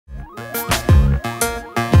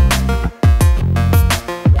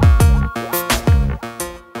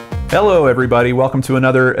Hello everybody, welcome to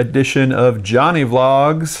another edition of Johnny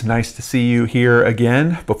Vlogs. Nice to see you here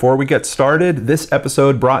again. Before we get started, this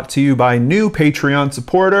episode brought to you by new Patreon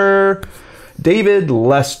supporter, David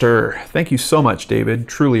Lester. Thank you so much, David.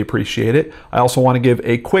 Truly appreciate it. I also want to give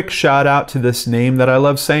a quick shout out to this name that I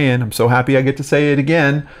love saying. I'm so happy I get to say it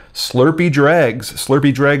again. Slurpy Dregs.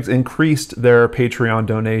 Slurpy Dregs increased their Patreon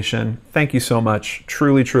donation. Thank you so much.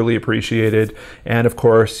 Truly, truly appreciated. And of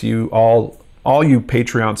course, you all you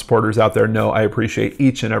Patreon supporters out there know I appreciate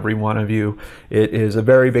each and every one of you. It is a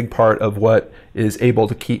very big part of what is able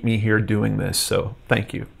to keep me here doing this. So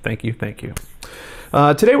thank you, thank you, thank you.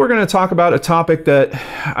 Today we're going to talk about a topic that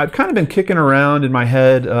I've kind of been kicking around in my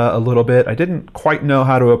head a little bit. I didn't quite know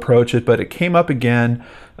how to approach it, but it came up again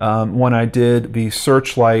when I did the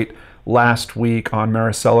Searchlight last week on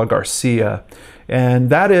Maricela Garcia.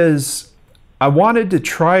 And that is, I wanted to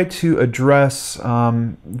try to address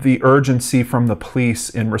the urgency from the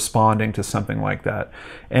police in responding to something like that.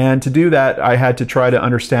 And to do that, I had to try to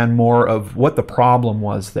understand more of what the problem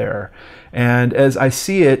was there. And as I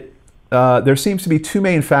see it, there seems to be two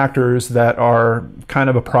main factors that are kind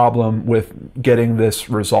of a problem with getting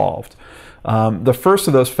this resolved. The first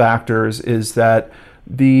of those factors is that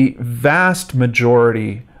the vast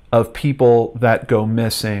majority of people that go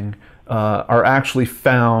missing are actually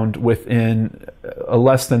found within a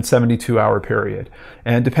less than 72-hour period.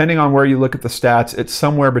 And depending on where you look at the stats, it's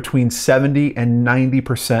somewhere between 70 and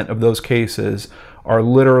 90% of those cases are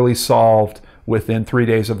literally solved within 3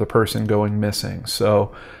 days of the person going missing.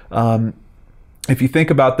 So if you think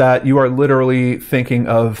about that, you are literally thinking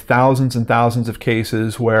of thousands and thousands of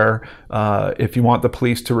cases where if you want the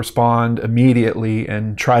police to respond immediately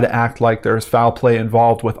and try to act like there's foul play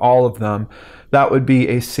involved with all of them, that would be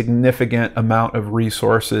a significant amount of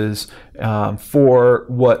resources for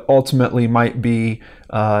what ultimately might be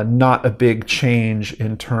not a big change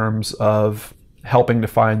in terms of helping to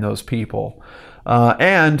find those people.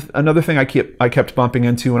 And another thing I kept bumping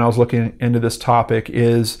into when I was looking into this topic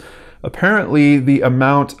is apparently the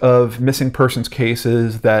amount of missing persons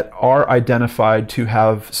cases that are identified to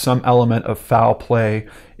have some element of foul play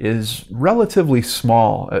is relatively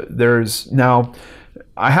small. Now,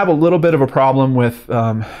 I have a little bit of a problem with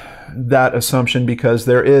that assumption because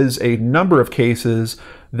there is a number of cases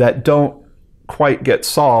that don't quite get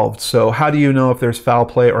solved. So how do you know if there's foul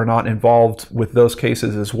play or not involved with those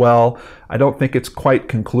cases as well? I don't think it's quite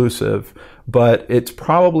conclusive, but it's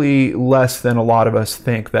probably less than a lot of us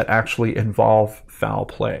think that actually involve foul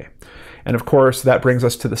play. And of course, that brings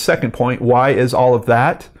us to the second point. Why is all of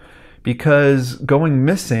that? Because going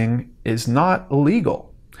missing is not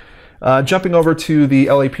illegal. Jumping over to the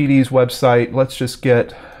LAPD's website, let's just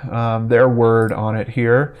get their word on it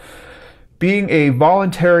here. Being a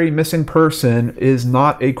voluntary missing person is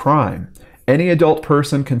not a crime. Any adult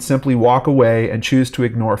person can simply walk away and choose to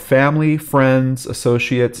ignore family, friends,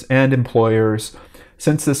 associates, and employers.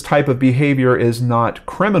 Since this type of behavior is not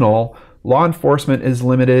criminal, law enforcement is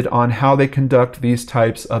limited on how they conduct these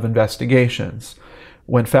types of investigations.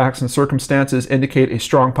 When facts and circumstances indicate a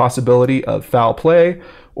strong possibility of foul play,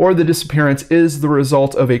 or the disappearance is the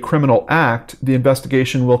result of a criminal act, the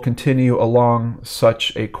investigation will continue along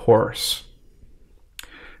such a course.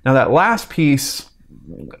 Now that last piece,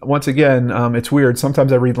 once again, it's weird.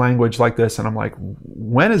 Sometimes I read language like this and I'm like,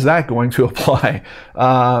 when is that going to apply?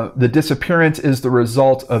 The disappearance is the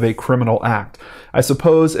result of a criminal act. I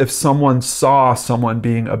suppose if someone saw someone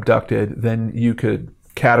being abducted, then you could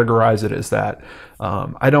categorize it as that.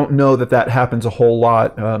 I don't know that that happens a whole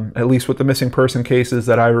lot, at least with the missing person cases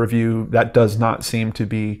that I review. That does not seem to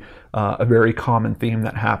be a very common theme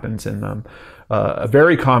that happens in them. A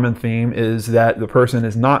very common theme is that the person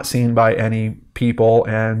is not seen by any people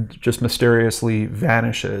and just mysteriously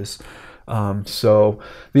vanishes. So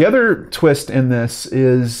the other twist in this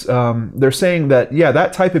is they're saying that, yeah,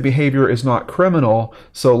 that type of behavior is not criminal,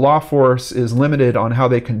 so law force is limited on how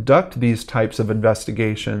they conduct these types of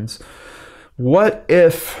investigations. What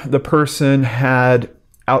if the person had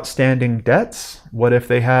outstanding debts? What if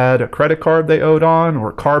they had a credit card they owed on,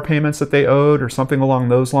 or car payments that they owed, or something along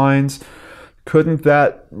those lines? Couldn't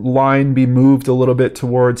that line be moved a little bit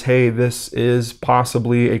towards, hey, this is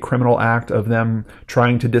possibly a criminal act of them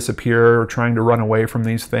trying to disappear or trying to run away from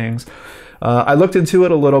these things? I looked into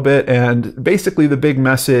it a little bit, and basically the big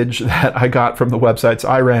message that I got from the websites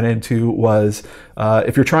I ran into was,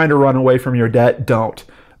 if you're trying to run away from your debt, don't.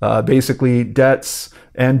 Basically, debts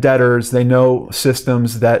and debtors, they know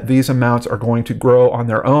systems that these amounts are going to grow on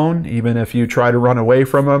their own, even if you try to run away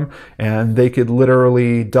from them, and they could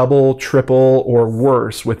literally double, triple, or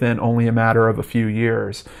worse within only a matter of a few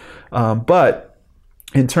years. But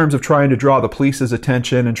in terms of trying to draw the police's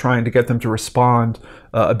attention and trying to get them to respond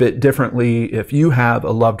a bit differently if you have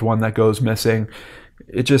a loved one that goes missing,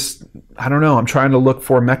 it just, I don't know, I'm trying to look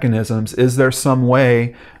for mechanisms. Is there some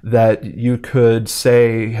way that you could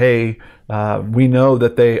say, hey, we know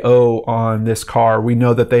that they owe on this car. We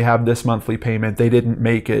know that they have this monthly payment. They didn't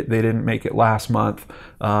make it. They didn't make it last month.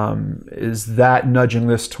 Is that nudging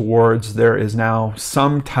this towards there is now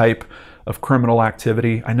some type of criminal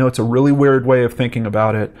activity? I know it's a really weird way of thinking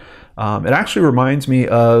about it. It actually reminds me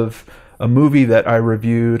of a movie that I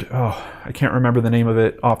reviewed. Oh, I can't remember the name of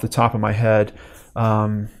it off the top of my head.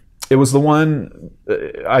 It was the one,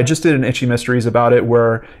 I just did an Itchy Mysteries about it,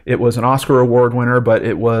 where it was an Oscar Award winner, but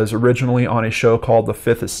it was originally on a show called The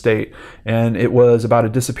Fifth Estate. And it was about a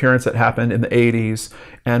disappearance that happened in the 80s.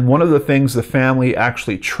 And one of the things the family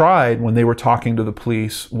actually tried when they were talking to the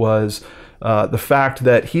police was the fact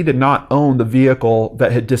that he did not own the vehicle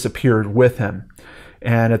that had disappeared with him.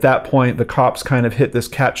 And at that point, the cops kind of hit this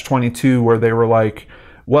catch-22 where they were like,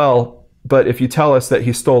 well, but if you tell us that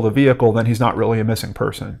he stole the vehicle, then he's not really a missing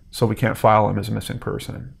person, so we can't file him as a missing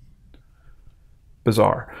person.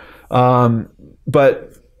 Bizarre.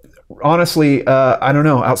 But honestly, I don't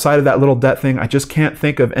know. Outside of that little debt thing, I just can't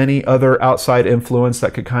think of any other outside influence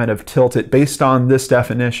that could kind of tilt it, based on this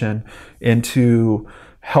definition, into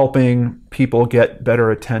helping people get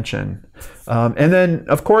better attention. And then,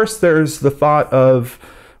 of course, there's the thought of,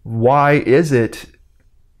 why is it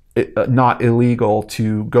not illegal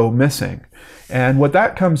to go missing? And what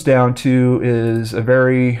that comes down to is a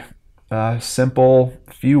very simple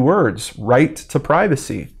few words: right to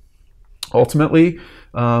privacy. Ultimately,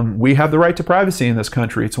 we have the right to privacy in this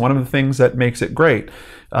country. It's one of the things that makes it great.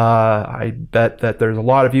 I bet that there's a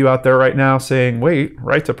lot of you out there right now saying, wait,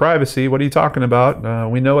 right to privacy, what are you talking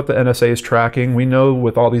about? We know what the NSA is tracking. We know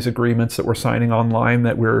with all these agreements that we're signing online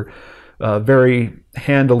that we're very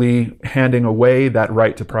handily handing away that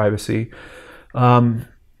right to privacy.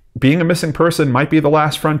 Being a missing person might be the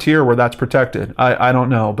last frontier where that's protected. I don't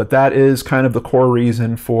know, but that is kind of the core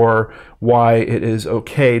reason for why it is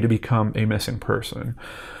okay to become a missing person.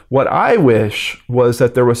 What I wish was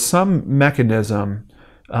that there was some mechanism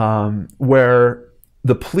where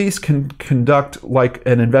the police can conduct like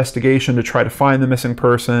an investigation to try to find the missing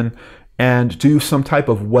person and do some type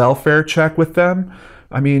of welfare check with them.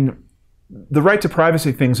 I mean, the right to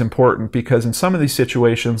privacy thing is important because in some of these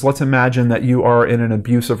situations, let's imagine that you are in an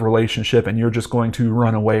abusive relationship and you're just going to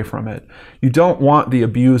run away from it. You don't want the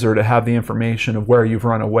abuser to have the information of where you've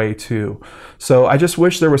run away to. So I just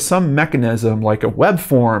wish there was some mechanism like a web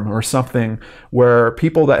form or something where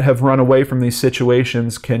people that have run away from these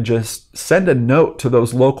situations can just send a note to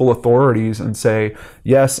those local authorities and say,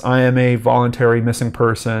 yes, I am a voluntary missing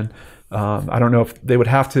person. I don't know if they would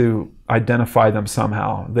have to identify them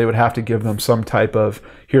somehow. They would have to give them some type of,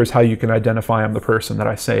 here's how you can identify I'm the person that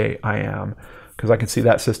I say I am, because I can see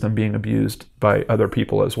that system being abused by other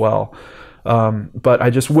people as well. But I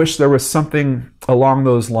just wish there was something along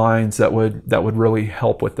those lines that would really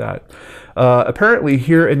help with that. Apparently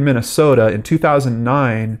here in Minnesota in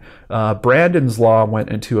 2009, Brandon's Law went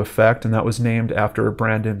into effect, and that was named after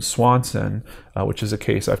Brandon Swanson, which is a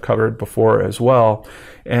case I've covered before as well.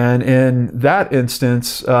 And in that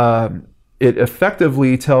instance, it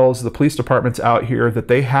effectively tells the police departments out here that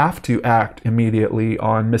they have to act immediately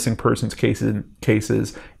on missing persons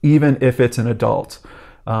cases, even if it's an adult.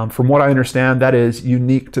 From what I understand, that is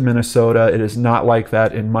unique to Minnesota. It is not like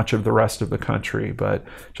that in much of the rest of the country, but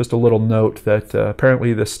just a little note that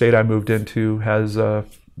apparently the state I moved into has a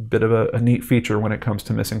bit of a neat feature when it comes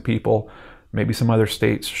to missing people. Maybe some other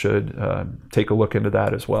states should take a look into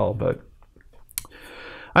that as well, but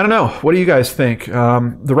I don't know. What do you guys think?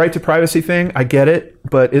 The right to privacy thing, I get it,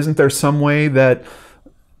 but isn't there some way that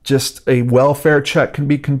just a welfare check can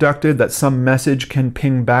be conducted, that some message can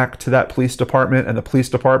ping back to that police department, and the police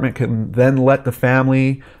department can then let the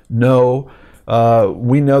family know,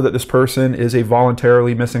 we know that this person is a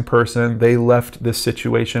voluntarily missing person. They left this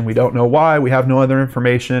situation. We don't know why. We have no other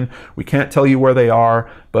information. We can't tell you where they are,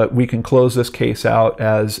 but we can close this case out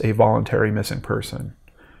as a voluntary missing person.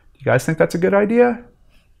 Do you guys think that's a good idea?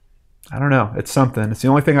 I don't know. It's something. It's the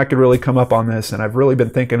only thing I could really come up on this, and I've really been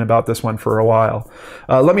thinking about this one for a while.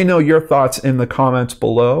 Let me know your thoughts in the comments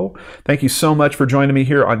below. Thank you so much for joining me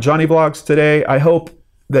here on JohnnyVlogs today. I hope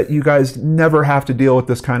that you guys never have to deal with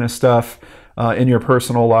this kind of stuff in your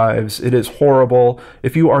personal lives. It is horrible.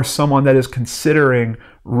 If you are someone that is considering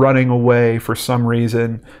running away for some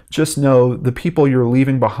reason, just know the people you're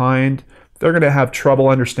leaving behind, they're going to have trouble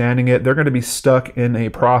understanding it. They're going to be stuck in a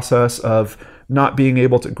process of not being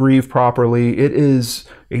able to grieve properly. It is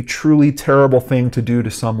a truly terrible thing to do to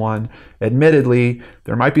someone. Admittedly,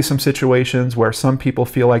 there might be some situations where some people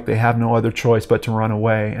feel like they have no other choice but to run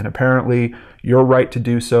away, and apparently your right to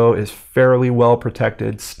do so is fairly well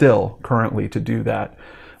protected still currently to do that.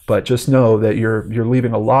 But just know that you're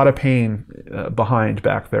leaving a lot of pain behind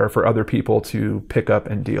back there for other people to pick up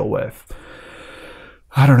and deal with.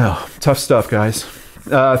 I don't know. Tough stuff, guys.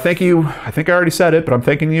 Thank you. I think I already said it, but I'm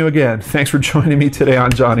thanking you again. Thanks for joining me today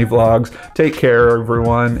on Johnny Vlogs. Take care,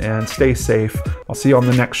 everyone, and stay safe. I'll see you on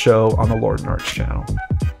the next show on the Lord and Arch channel.